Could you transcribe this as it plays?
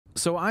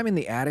So I'm in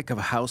the attic of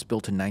a house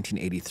built in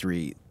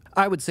 1983.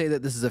 I would say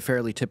that this is a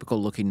fairly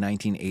typical looking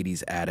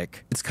 1980s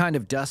attic. It's kind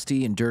of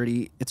dusty and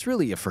dirty. It's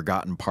really a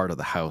forgotten part of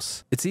the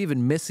house. It's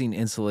even missing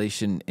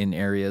insulation in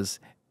areas,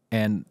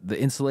 and the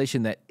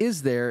insulation that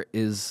is there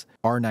is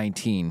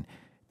R19.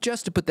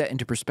 Just to put that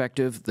into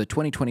perspective, the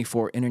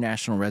 2024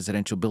 International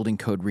Residential Building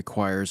Code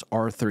requires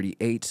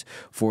R38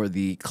 for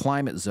the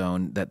climate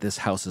zone that this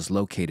house is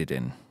located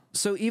in.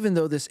 So even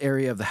though this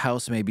area of the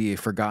house may be a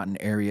forgotten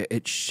area,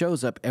 it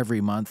shows up every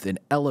month in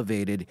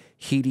elevated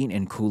heating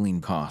and cooling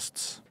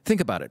costs.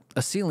 Think about it.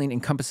 A ceiling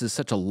encompasses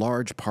such a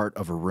large part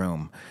of a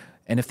room.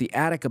 And if the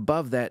attic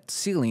above that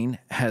ceiling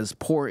has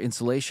poor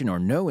insulation or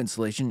no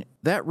insulation,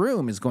 that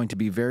room is going to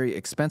be very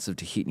expensive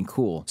to heat and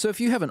cool. So if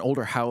you have an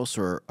older house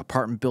or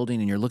apartment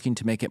building and you're looking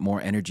to make it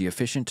more energy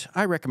efficient,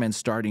 I recommend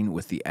starting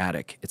with the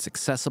attic. It's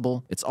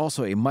accessible. It's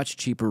also a much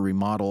cheaper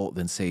remodel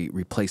than, say,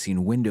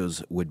 replacing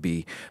windows would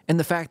be. And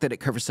the fact that it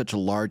covers such a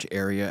large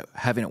area,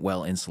 having it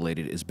well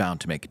insulated is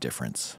bound to make a difference.